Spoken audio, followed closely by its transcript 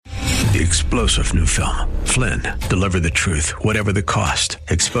The explosive new film, Flynn, deliver the truth, whatever the cost,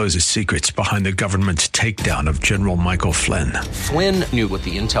 exposes secrets behind the government's takedown of General Michael Flynn. Flynn knew what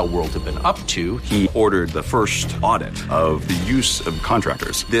the intel world had been up to. He ordered the first audit of the use of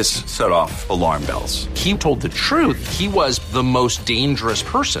contractors. This set off alarm bells. He told the truth. He was the most dangerous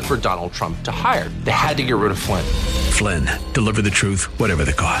person for Donald Trump to hire. They had to get rid of Flynn. Flynn, deliver the truth, whatever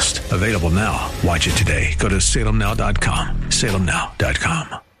the cost. Available now. Watch it today. Go to salemnow.com.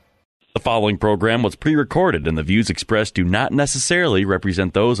 salemnow.com. The following program was pre-recorded, and the views expressed do not necessarily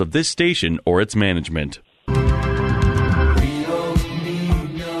represent those of this station or its management. We don't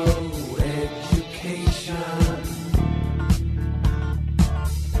need no education.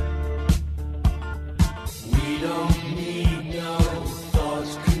 We don't need no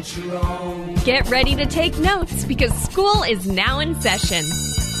thought control. Get ready to take notes because school is now in session.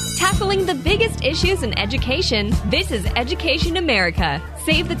 Tackling the biggest issues in education, this is Education America.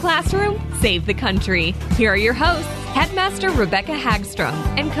 Save the classroom, save the country. Here are your hosts, Headmaster Rebecca Hagstrom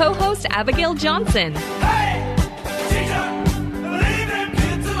and co-host Abigail Johnson. Hey, teacher, leave them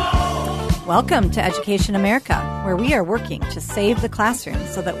kids alone. Welcome to Education America, where we are working to save the classroom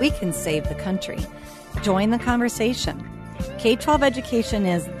so that we can save the country. Join the conversation. K-12 education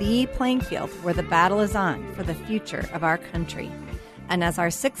is the playing field where the battle is on for the future of our country. And as our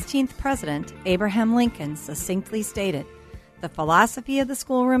 16th president, Abraham Lincoln, succinctly stated, the philosophy of the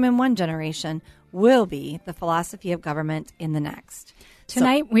schoolroom in one generation will be the philosophy of government in the next.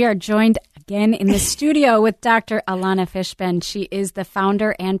 Tonight, we are joined again in the studio with Dr. Alana Fishbin. She is the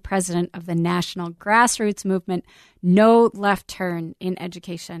founder and president of the national grassroots movement, No Left Turn in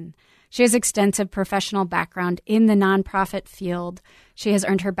Education. She has extensive professional background in the nonprofit field. She has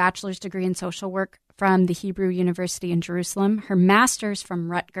earned her bachelor's degree in social work from the Hebrew University in Jerusalem, her master's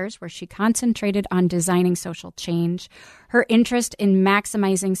from Rutgers, where she concentrated on designing social change. Her interest in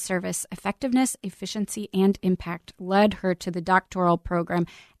maximizing service effectiveness, efficiency, and impact led her to the doctoral program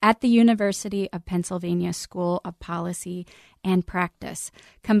at the University of Pennsylvania School of Policy and Practice.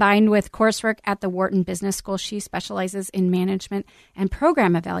 Combined with coursework at the Wharton Business School, she specializes in management and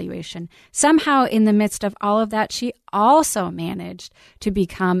program evaluation. Somehow, in the midst of all of that, she also managed to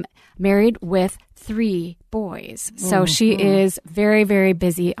become married with 3 boys. So she is very, very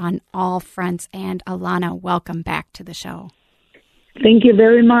busy on all fronts. And Alana, welcome back to the show. Thank you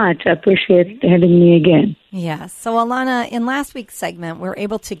very much. I appreciate having me again. Yes. So, Alana, in last week's segment, we were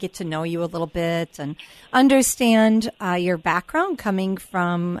able to get to know you a little bit and understand your background coming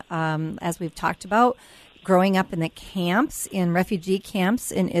from, as we've talked about, growing up in the camps, in refugee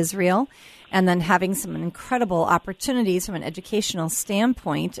camps in Israel, and then having some incredible opportunities from an educational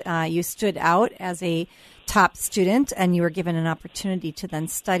standpoint. You stood out as a top student, and you were given an opportunity to then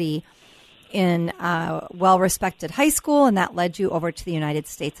study in a well-respected high school, and that led you over to the United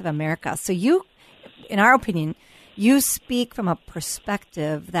States of America. So you, in our opinion, you speak from a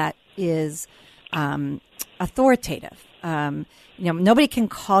perspective that is authoritative. Nobody can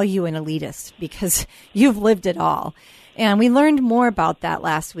call you an elitist because you've lived it all. And we learned more about that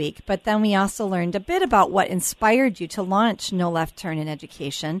last week, but then we also learned a bit about what inspired you to launch No Left Turn in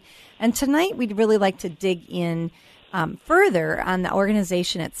Education. And tonight we'd really like to dig in further on the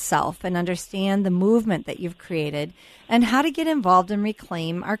organization itself and understand the movement that you've created and how to get involved and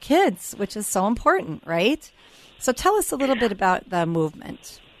reclaim our kids, which is so important, right? So tell us a little bit about the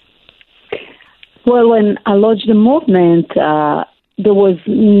movement. Well, when I launched the movement, there was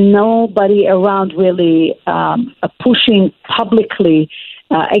nobody around really pushing publicly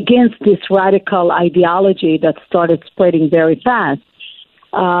against this radical ideology that started spreading very fast.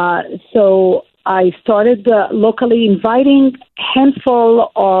 So I started locally inviting a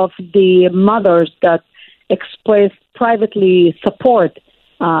handful of the mothers that expressed privately support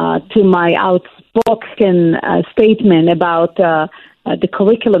to my outspoken statement about the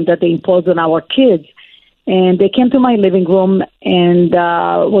curriculum that they impose on our kids. And they came to my living room, and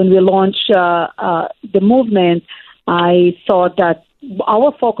when we launched the movement, I thought that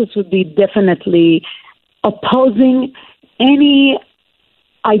our focus would be definitely opposing any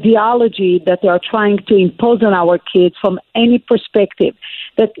ideology that they are trying to impose on our kids from any perspective.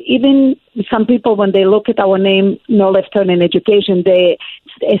 That even some people, when they look at our name, No Left Turn in Education, they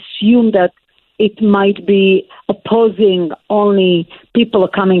assume that it might be opposing only people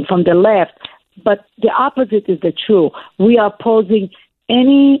coming from the left. But the opposite is the true. We are opposing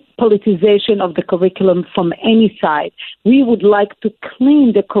any politicization of the curriculum from any side. We would like to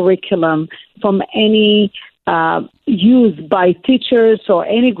clean the curriculum from any use by teachers or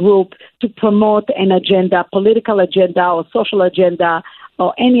any group to promote an agenda, political agenda or social agenda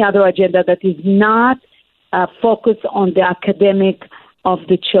or any other agenda that is not focused on the academic of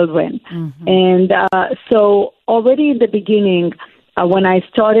the children. And so already in the beginning, when I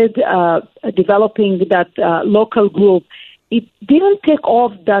started developing that local group, it didn't take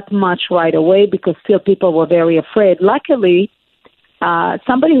off that much right away because still people were very afraid. Luckily,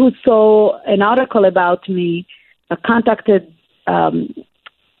 somebody who saw an article about me contacted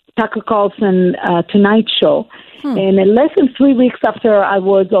Tucker Carlson Tonight Show. And in less than 3 weeks after I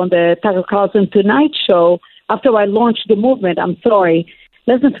was on the Tucker Carlson Tonight Show, after I launched the movement,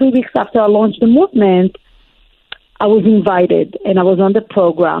 less than 3 weeks after I launched the movement, I was invited and I was on the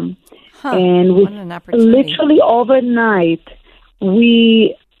program. And What an opportunity. literally overnight,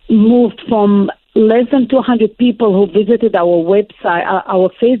 we moved from less than 200 people who visited our website, our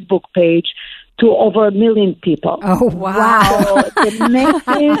Facebook page, to over 1 million people. Oh, wow. So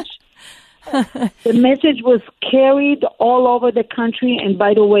the message was carried all over the country, and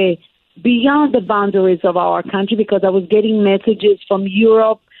by the way, beyond the boundaries of our country, because I was getting messages from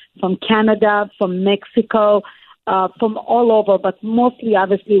Europe, from Canada, from Mexico, from all over, but mostly,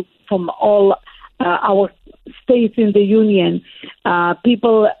 obviously, from all our states in the Union.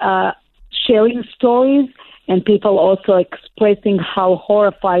 People sharing stories, and people also expressing how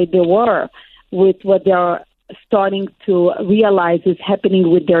horrified they were with what they're starting to realize is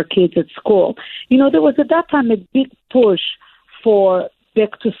happening with their kids at school. You know, there was at that time a big push for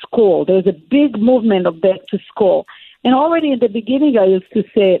back to school. There was a big movement of back to school. And already in the beginning, I used to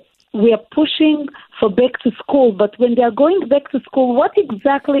say, we are pushing for back to school, but when they are going back to school, what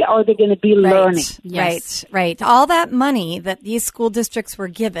exactly are they going to be learning? Right. All that money that these school districts were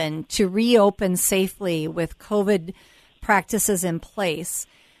given to reopen safely with COVID practices in place,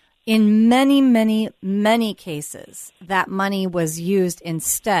 in many, many, many cases, that money was used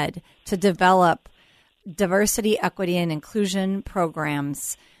instead to develop diversity, equity, and inclusion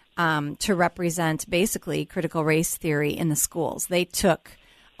programs to represent basically critical race theory in the schools. They took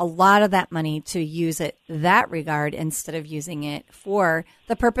a lot of that money to use it that regard instead of using it for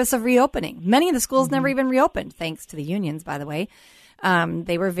the purpose of reopening. Many of the schools never even reopened, thanks to the unions, by the way.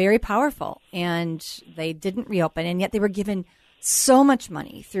 They were very powerful, and they didn't reopen, and yet they were given so much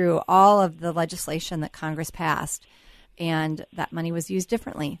money through all of the legislation that Congress passed, and that money was used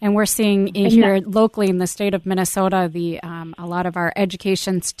differently. And we're seeing here locally in the state of Minnesota, a lot of our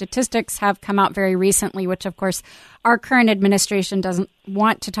education statistics have come out very recently, which, of course, our current administration doesn't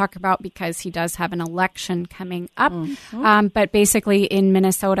want to talk about because he does have an election coming up. But basically in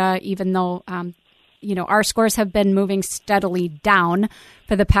Minnesota, even though our scores have been moving steadily down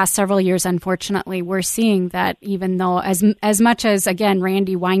for the past several years, unfortunately, we're seeing that even though as much as, again,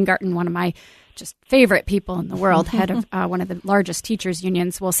 Randy Weingarten, one of my just favorite people in the world, head of one of the largest teachers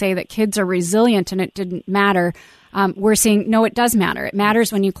unions, will say that kids are resilient and it didn't matter. We're seeing, no, it does matter. It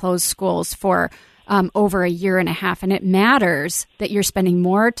matters when you close schools for over a year and a half. And it matters that you're spending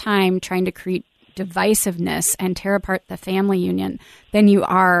more time trying to create divisiveness and tear apart the family unit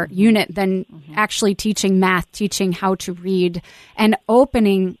than actually teaching math, teaching how to read, and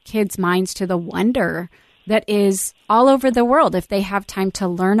opening kids' minds to the wonder that is all over the world if they have time to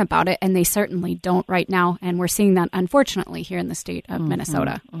learn about it, and they certainly don't right now. And we're seeing that, unfortunately, here in the state of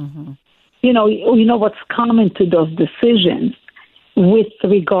Minnesota. You know what's common to those decisions with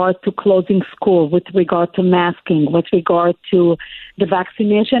regard to closing school, with regard to masking, with regard to the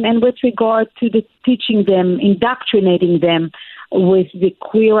vaccination, and with regard to the teaching them, indoctrinating them with the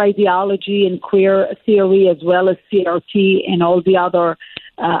queer ideology and queer theory, as well as CRT and all the other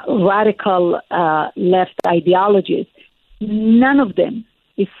radical left ideologies. None of them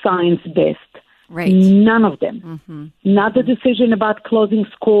is science-based. Right. None of them. Not the decision about closing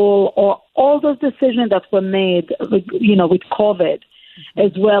school or all those decisions that were made, with COVID,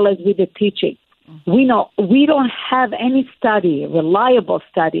 as well as with the teaching. We don't have any reliable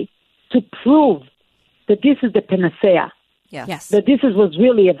study, to prove that this is the panacea. Yes. That this was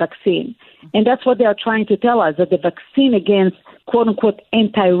really a vaccine. And that's what they are trying to tell us, that the vaccine against, quote-unquote,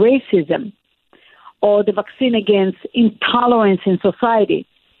 anti-racism or the vaccine against intolerance in society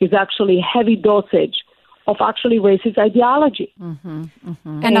is actually heavy dosage of actually racist ideology. And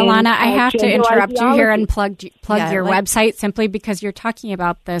Alana, I have to interrupt you here and plug your website, simply because you're talking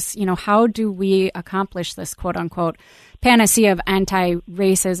about this. How do we accomplish this, quote unquote, panacea of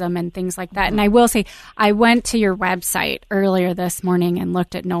anti-racism and things like that? And I will say, I went to your website earlier this morning and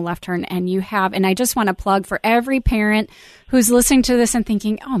looked at No Left Turn, and and I just want to plug for every parent who's listening to this and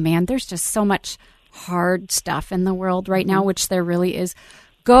thinking, oh man, there's just so much hard stuff in the world right now, which there really is.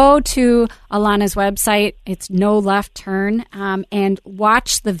 Go to Alana's website. It's No Left Turn, and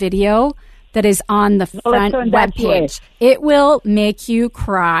watch the video that is on the front webpage. It will make you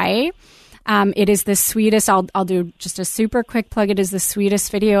cry. It is the sweetest. I'll do just a super quick plug. It is the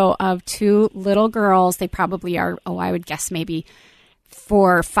sweetest video of two little girls. They probably are, I would guess maybe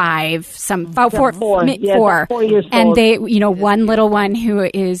 4 or 5, four 4 years and old. They, one little one who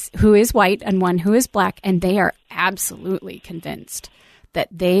is white and one who is black, and they are absolutely convinced that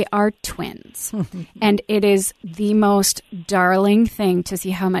they are twins. And it is the most darling thing to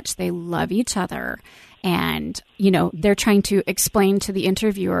see how much they love each other. And, they're trying to explain to the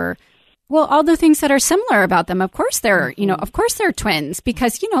interviewer, well, all the things that are similar about them. Of course they're twins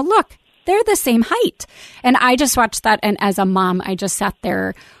because, look, they're the same height. And I just watched that. And as a mom, I just sat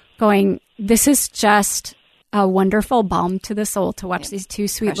there going, this is just a wonderful balm to the soul to watch these two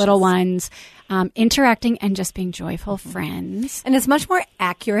sweet little ones interacting and just being joyful friends. And it's much more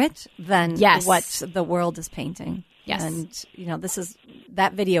accurate than what the world is painting. Yes. And,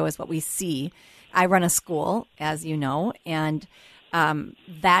 that video is what we see. I run a school, as you know, and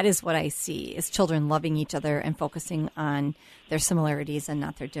that is what I see, is children loving each other and focusing on their similarities and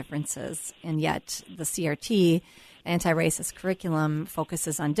not their differences. And yet the CRT, anti-racist curriculum,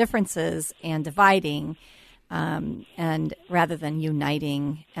 focuses on differences and dividing, and rather than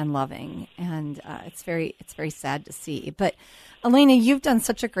uniting and loving. And it's very sad to see. But Elena, you've done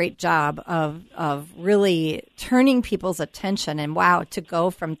such a great job of really turning people's attention. And wow, to go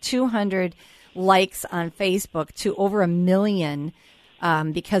from 200 likes on Facebook to over 1 million,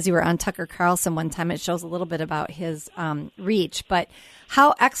 because you were on Tucker Carlson one time. It shows a little bit about his reach. But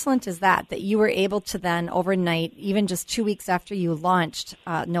how excellent is that you were able to then overnight, even just 2 weeks after you launched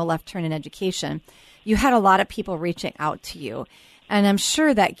No Left Turn in Education, you had a lot of people reaching out to you. And I'm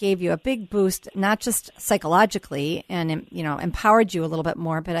sure that gave you a big boost, not just psychologically and, empowered you a little bit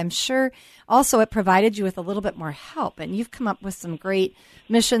more, but I'm sure also it provided you with a little bit more help. And you've come up with some great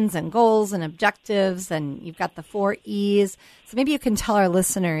missions and goals and objectives, and you've got the 4 E's. So maybe you can tell our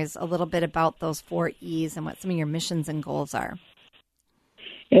listeners a little bit about those 4 E's and what some of your missions and goals are.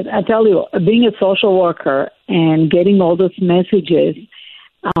 I tell you, being a social worker and getting all those messages,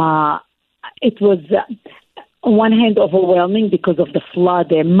 it was on one hand overwhelming because of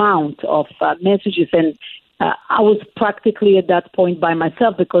the amount of messages, and I was practically at that point by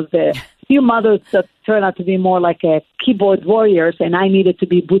myself because the few mothers that turned out to be more like keyboard warriors, and I needed to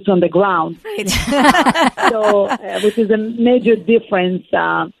be boots on the ground. Right. Which is a major difference.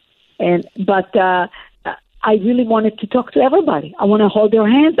 But I really wanted to talk to everybody. I want to hold their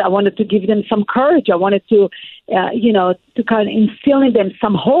hands. I wanted to give them some courage. I wanted to, to kind of instill in them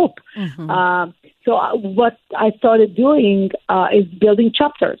some hope. Mm-hmm. So what I started doing is building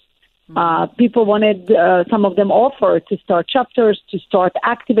chapters. People wanted, some of them offered to start chapters, to start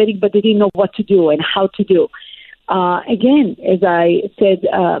activating, but they didn't know what to do and how to do. Again, as I said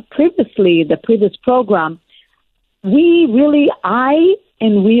previously, the previous program,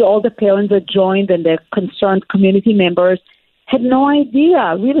 all the parents that joined and the concerned community members had no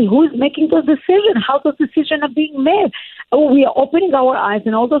idea really who is making those decisions, how those decisions are being made. We are opening our eyes,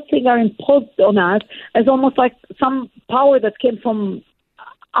 and all those things are imposed on us as almost like some power that came from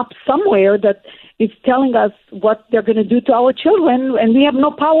up somewhere that is telling us what they're going to do to our children, and we have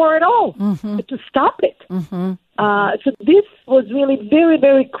no power at all to stop it. Mm-hmm. So this was really very,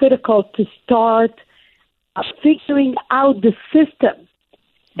 very critical to start figuring out the system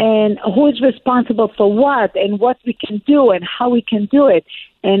and who is responsible for what and what we can do and how we can do it.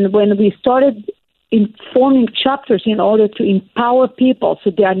 And when we started forming chapters in order to empower people so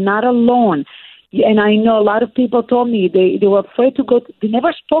they are not alone. And I know a lot of people told me they were afraid to go. They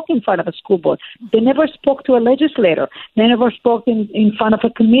never spoke in front of a school board. They never spoke to a legislator. They never spoke in front of a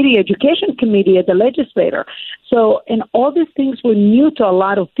committee, education committee at the legislator. So, and all these things were new to a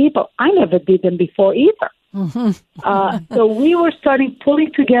lot of people. I never did them before either. Mm-hmm. So we were starting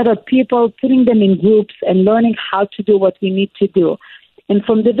pulling together people, putting them in groups and learning how to do what we need to do. And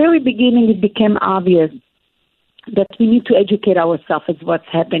from the very beginning, it became obvious that we need to educate ourselves as what's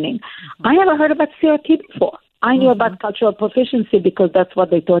happening. I never heard about CRT before. I knew about cultural proficiency because that's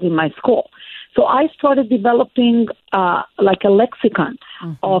what they taught in my school. So I started developing like a lexicon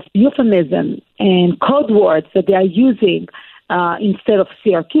of euphemism and code words that they are using instead of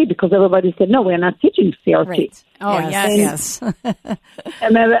CRT, because everybody said, no, we're not teaching CRT. Right. Oh, yes.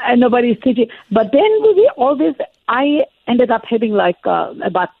 And nobody's teaching. But then with all this, I ended up having like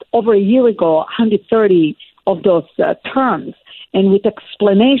about over a year ago, 130 of those terms, and with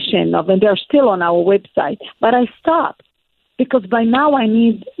explanation of, and they're still on our website. But I stopped because by now I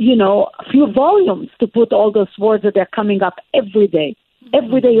need, a few volumes to put all those words that are coming up every day.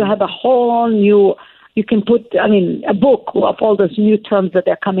 Every day you have a whole new You can put, a book of all those new terms that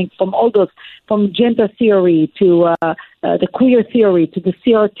are coming from all those, from gender theory to the queer theory to the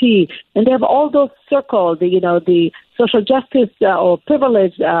CRT, and they have all those circles, the social justice or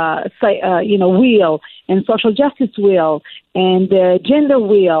privilege, wheel, and social justice wheel, and gender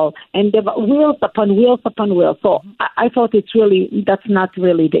wheel, and there are wheels upon wheels upon wheels. So I thought that's not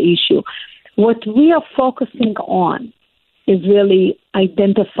really the issue. What we are focusing on is really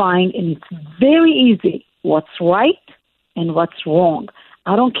identifying, and it's very easy, what's right and what's wrong.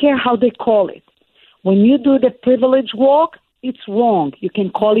 I don't care how they call it. When you do the privilege walk, it's wrong. You can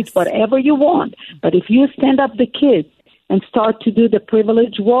call it whatever you want. But if you stand up the kids and start to do the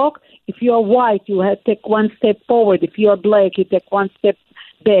privilege walk, if you are white, you have to take one step forward. If you are black, you take one step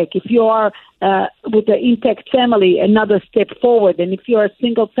back. If you are with an intact family, another step forward. And if you are a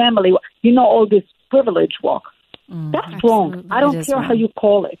single family, all this privilege walk. That's wrong. I don't care how you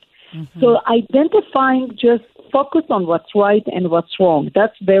call it. So identifying, just focus on what's right and what's wrong.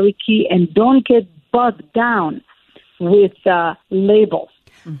 That's very key. And don't get bogged down with labels.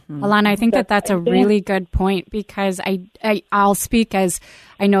 Alana, I think that's a really good point, because I'll speak as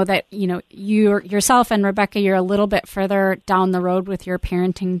I know that, you yourself and Rebecca, you're a little bit further down the road with your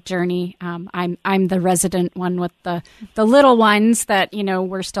parenting journey. I'm the resident one with the little ones that,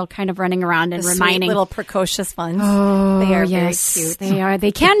 we're still kind of running around and reminding. Sweet little precocious ones. Oh, they are yes, very cute. They are.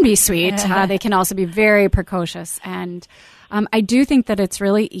 They can be sweet. They can also be very precocious. And I do think that it's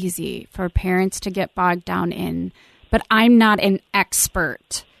really easy for parents to get bogged down in, but I'm not an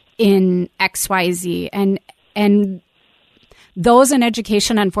expert in XYZ. And those in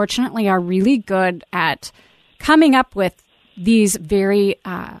education, unfortunately, are really good at coming up with these very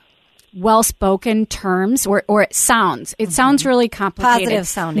well-spoken terms, or it sounds. It sounds really complicated. Positive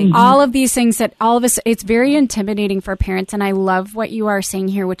sounding. All of these things that all of us, it's very intimidating for parents. And I love what you are saying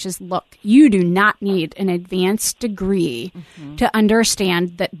here, which is, look, you do not need an advanced degree to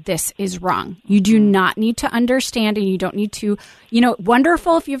understand that this is wrong. You do not need to understand, and you don't need to,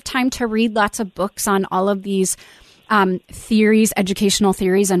 wonderful if you have time to read lots of books on all of these theories, educational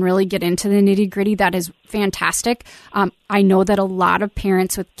theories, and really get into the nitty-gritty. That is fantastic. I know that a lot of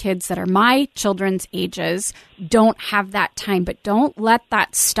parents with kids that are my children's ages don't have that time, but don't let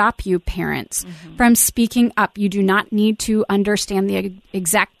that stop you, parents, from speaking up. You do not need to understand the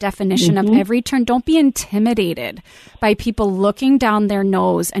exact definition of every term. Don't be intimidated by people looking down their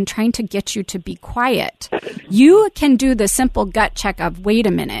nose and trying to get you to be quiet. You can do the simple gut check of, wait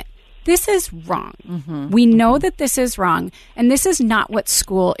a minute, this is wrong. We know that this is wrong, and this is not what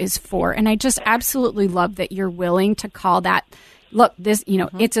school is for. And I just absolutely love that you're willing to call that, look, this,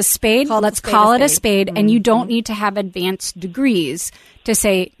 it's a spade. Let's call it a spade. And you don't need to have advanced degrees to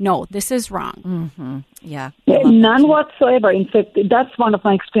say, no, this is wrong. Yeah. None whatsoever. In fact, that's one of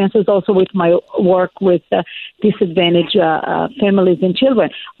my experiences also with my work with disadvantaged families and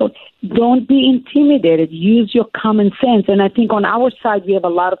children. But don't be intimidated. Use your common sense. And I think on our side, we have a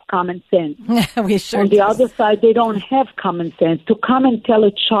lot of common sense. We sure On the other side, they don't have common sense. To come and tell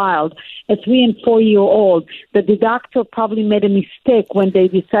a child, a 3 and 4 year old, that the doctor probably made a mistake when they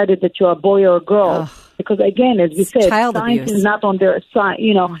decided that you're a boy or a girl. Because again, as we said, child science abuse. is not on their side.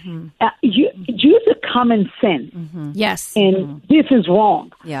 Use a common sense. Yes. And this is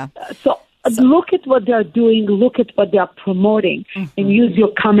wrong. Yeah. So look at what they're doing, look at what they're promoting, and use your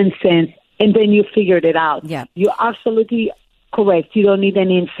common sense, and then you figured it out. Yeah. You're absolutely correct. You don't need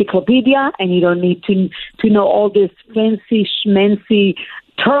any encyclopedia, and you don't need to know all these fancy schmancy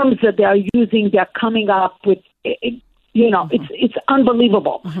terms that they are using. They're coming up with. It's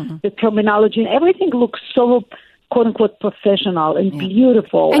unbelievable. The terminology and everything looks so, quote unquote, professional and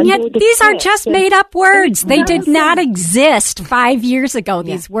beautiful. And yet these are just made up words. They did not exist 5 years ago.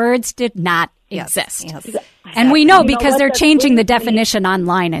 These words did not exist. Yes. And we know because what? they're That changing the brings me- definition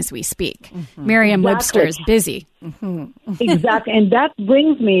online as we speak. Merriam-Webster is busy. Exactly. And that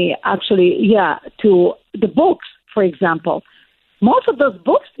brings me actually, to the books, for example. Most of those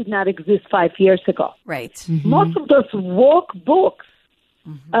books did not exist 5 years ago. Right. Most of those woke books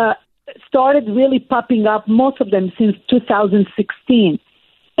started really popping up, most of them since 2016.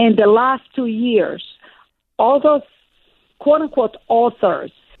 And the last 2 years, all those quote-unquote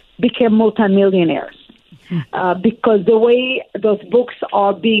authors became multimillionaires because the way those books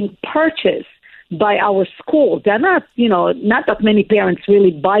are being purchased by our schools, they're not, not that many parents really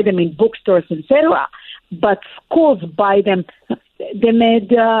buy them in bookstores, etc., but schools buy them. They made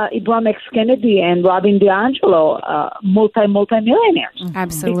Ibram X. Kennedy and Robin DiAngelo multimillionaires.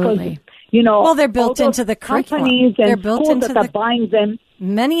 Absolutely. Because, Well, they're built all into those the curriculum. companies They're and built schools into that are the- buying them.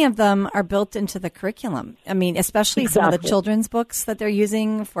 Many of them are built into the curriculum. I mean, especially some of the children's books that they're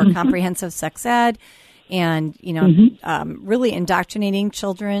using for comprehensive sex ed, and really indoctrinating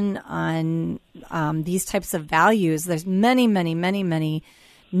children on these types of values. There's many, many, many, many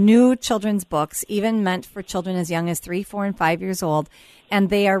new children's books, even meant for children as young as 3, 4, and 5 years old, and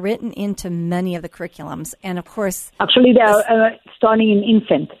they are written into many of the curriculums. And of course, actually, they are starting in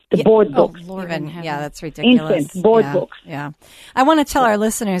infant, board books. Oh, Lord in heaven. Yeah, that's ridiculous. Infant board books. Yeah, I want to tell our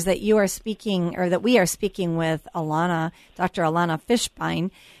listeners that you are speaking, or that we are speaking with Alana, Dr. Alana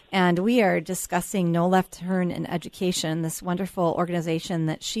Fishbein, and we are discussing No Left Turn in Education, this wonderful organization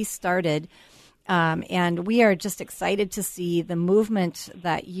that she started. And we are just excited to see the movement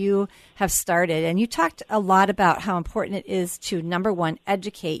that you have started. And you talked a lot about how important it is to, number one,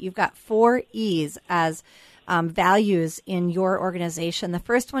 educate. You've got 4 E's as values in your organization. The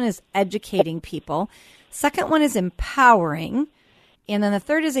first one is educating people. Second one is empowering. And then the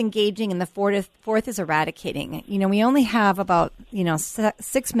third is engaging, and the fourth is eradicating. We only have about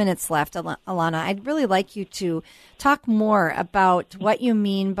 6 minutes left, Alana. I'd really like you to talk more about what you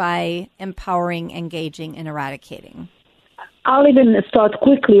mean by empowering, engaging, and eradicating. I'll even start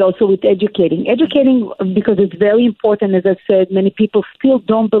quickly also with educating. Educating, because it's very important, as I said, many people still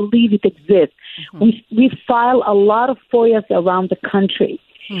don't believe it exists. We file a lot of FOIAs around the country,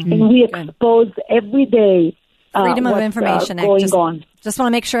 and we expose every day Freedom of Information Act. Just want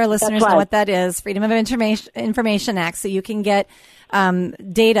to make sure our listeners know what that is. Freedom of Information Act. So you can get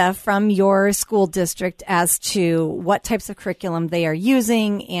data from your school district as to what types of curriculum they are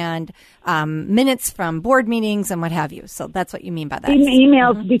using, and minutes from board meetings and what have you. So that's what you mean by that.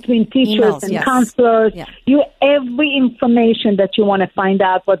 Emails between teachers and counselors. Yeah. Every information that you want to find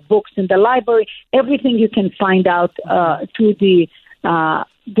out, what books in the library, everything you can find out through the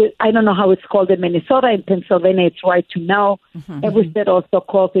I don't know how it's called in Minnesota. In Pennsylvania, it's Right to Know. Every state also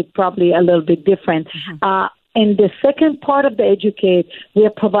calls it probably a little bit different. And the second part of the educate, we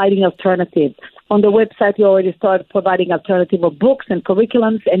are providing alternatives. On the website, we already started providing alternative of books and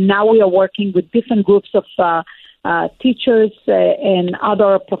curriculums, and now we are working with different groups of teachers and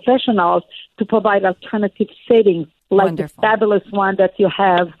other professionals to provide alternative settings, like the fabulous one that you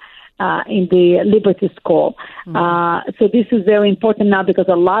have in the Liberty School. So this is very important now, because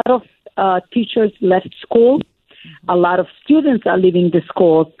a lot of teachers left school, a lot of students are leaving the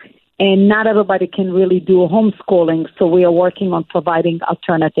schools, and not everybody can really do homeschooling, so we are working on providing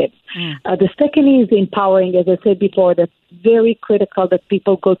alternatives. The second is empowering. As I said before, that's very critical that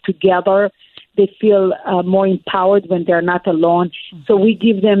people go together. They feel more empowered when they're not alone. So we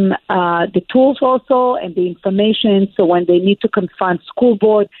give them the tools also and the information, so when they need to confront school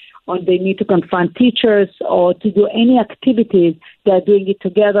board, or they need to confront teachers, or to do any activities, they're doing it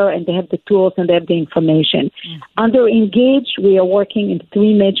together, and they have the tools and they have the information. Under Engage, we are working in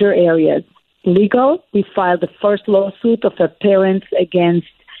 3 major areas. Legal, we filed the first lawsuit of a parents against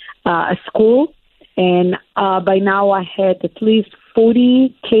a school, and by now I had at least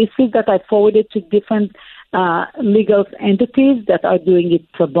 40 cases that I forwarded to different legal entities that are doing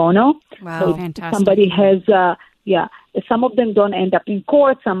it pro bono. Wow, so fantastic. Somebody has, some of them don't end up in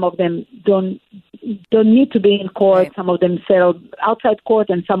court. Some of them don't need to be in court. Right. Some of them settle outside court,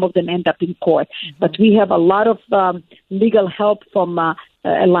 and some of them end up in court. But we have a lot of legal help from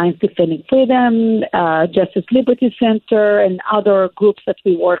Alliance Defending Freedom, Justice Liberty Center, and other groups that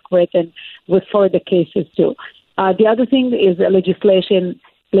we work with and refer the cases to. The other thing is legislative,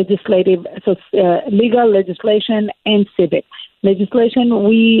 so legal, legislation, and civic. Legislation,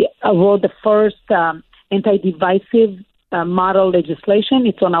 we wrote the first anti-divisive model legislation.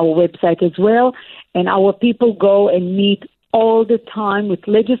 It's on our website as well. And our people go and meet all the time with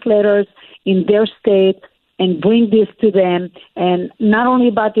legislators in their state and bring this to them. And not only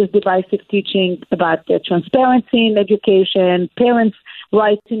about this divisive teaching, about transparency in education, parents'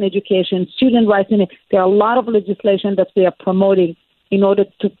 rights in education, student rights in it. There are a lot of legislation that we are promoting in order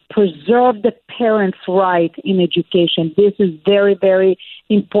to preserve the parents' right in education. This is very, very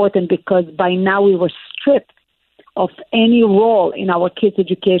important, because by now we were stripped of any role in our kids'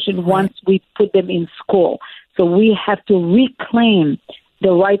 education once we put them in school. So we have to reclaim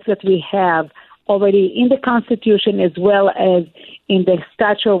the rights that we have already in the Constitution, as well as in the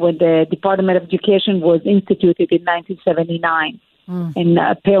statute when the Department of Education was instituted in 1979. And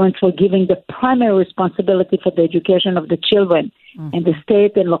parents were given the primary responsibility for the education of the children, and the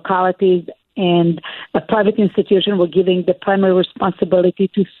state and localities and a private institution were giving the primary responsibility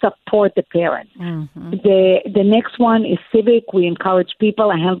to support the parents. The next one is civic. We encourage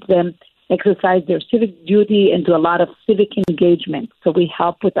people and help them exercise their civic duty and do a lot of civic engagement. So we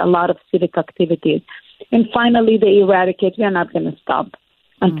help with a lot of civic activities. And finally, the eradicate. We are not going to stop.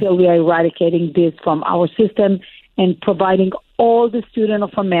 until we are eradicating this from our system and providing all the students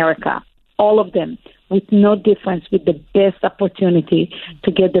of America, all of them, with no difference, with the best opportunity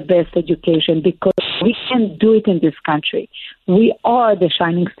to get the best education, because we can do it in this country. We are the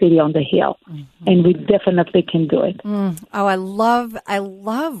shining city on the hill, and we definitely can do it. Oh, I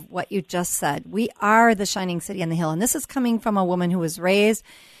love what you just said. We are the shining city on the hill. And this is coming from a woman who was raised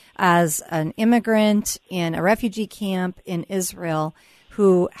as an immigrant in a refugee camp in Israel,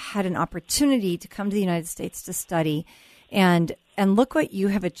 who had an opportunity to come to the United States to study. And look what you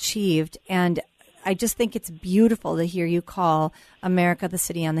have achieved. And I just think it's beautiful to hear you call America the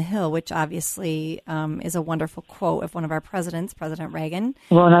city on the hill, which obviously is a wonderful quote of one of our presidents, President Reagan.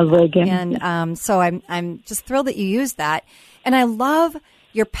 Ronald Reagan. And so I'm just thrilled that you used that. And I love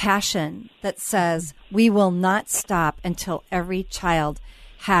your passion that says we will not stop until every child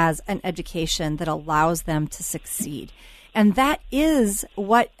has an education that allows them to succeed. And that is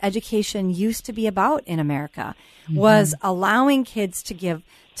what education used to be about in America, was allowing kids to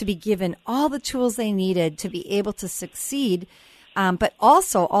be given all the tools they needed to be able to succeed, but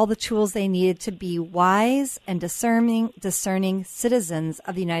also all the tools they needed to be wise and discerning citizens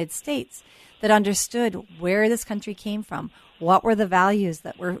of the United States that understood where this country came from, what were the values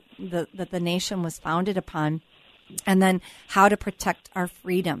that the nation was founded upon, and then how to protect our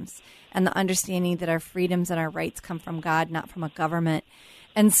freedoms, and the understanding that our freedoms and our rights come from God, not from a government.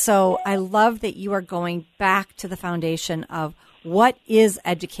 And so I love that you are going back to the foundation of what is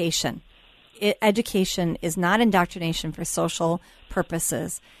education. Education is not indoctrination for social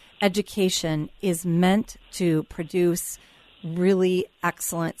purposes. Education is meant to produce really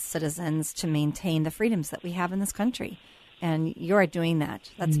excellent citizens to maintain the freedoms that we have in this country. And you're doing that.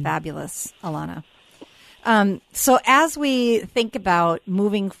 That's fabulous, Alana. So as we think about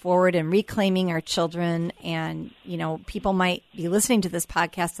moving forward and reclaiming our children, and, people might be listening to this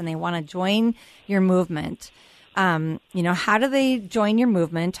podcast and they want to join your movement, how do they join your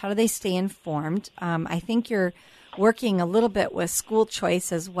movement? How do they stay informed? I think you're working a little bit with school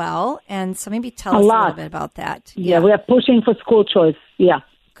choice as well. And so maybe tell us a little bit about that. Yeah, we are pushing for school choice. Yeah.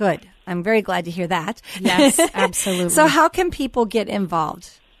 Good. I'm very glad to hear that. Yes, absolutely. So how can people get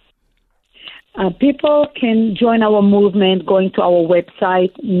involved? People can join our movement going to our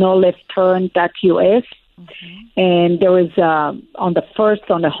website, noleftturn.us. And there is on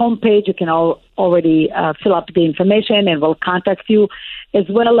the homepage, you can already fill up the information and we'll contact you, as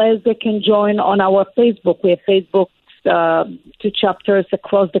well as they can join on our Facebook. We have Facebook 2 chapters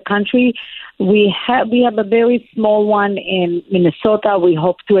across the country. We have a very small one in Minnesota. We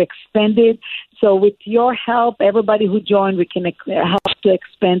hope to expand it. So with your help, everybody who joined, we can help to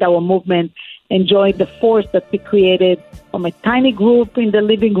expand our movement and join the force that we created from a tiny group in the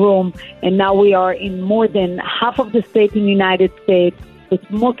living room. And now we are in more than half of the states in the United States, with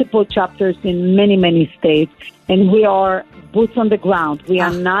multiple chapters in many, many states. And we are boots on the ground. We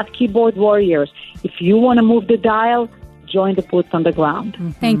are not keyboard warriors. If you want to move the dial, join the boots on the ground.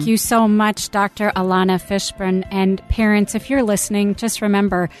 Thank you so much, Dr. Alana Fishburn. And parents, if you're listening, just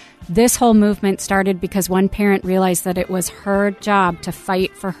remember, this whole movement started because one parent realized that it was her job to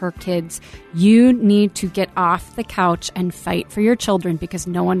fight for her kids. You need to get off the couch and fight for your children, because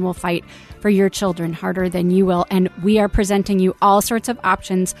no one will fight for your children harder than you will. And we are presenting you all sorts of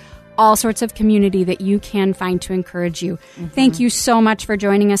options, all sorts of community that you can find to encourage you. Thank you so much for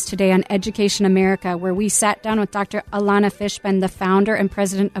joining us today on Education America, where we sat down with Dr. Alana Fishburn, the founder and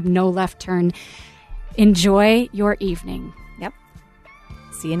president of No Left Turn. Enjoy your evening. Yep.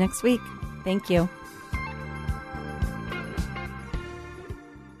 See you next week. Thank you.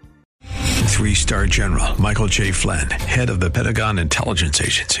 3-star General Michael J. Flynn, head of the Pentagon Intelligence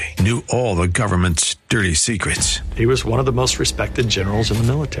Agency, knew all the government's dirty secrets. He was one of the most respected generals in the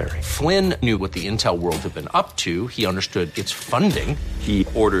military. Flynn knew what the intel world had been up to. He understood its funding. He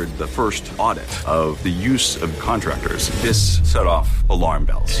ordered the first audit of the use of contractors. This set off alarm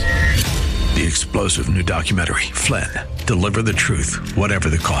bells. The explosive new documentary, Flynn, Deliver the Truth, Whatever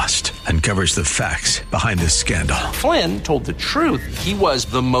the Cost, uncovers the facts behind this scandal. Flynn told the truth. He was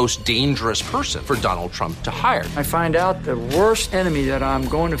the most dangerous person for Donald Trump to hire. I find out the worst enemy that I'm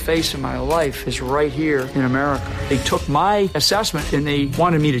going to face in my life is right here in America. They took my assessment and they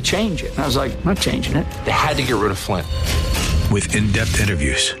wanted me to change it. And I was like, I'm not changing it. They had to get rid of Flynn. With in-depth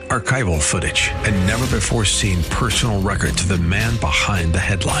interviews, archival footage, and never-before-seen personal records of the man behind the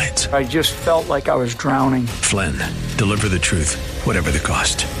headlines. I just felt like I was drowning. Flynn, Deliver the Truth, Whatever the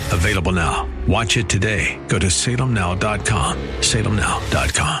Cost. Available now. Watch it today. Go to salemnow.com.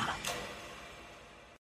 salemnow.com.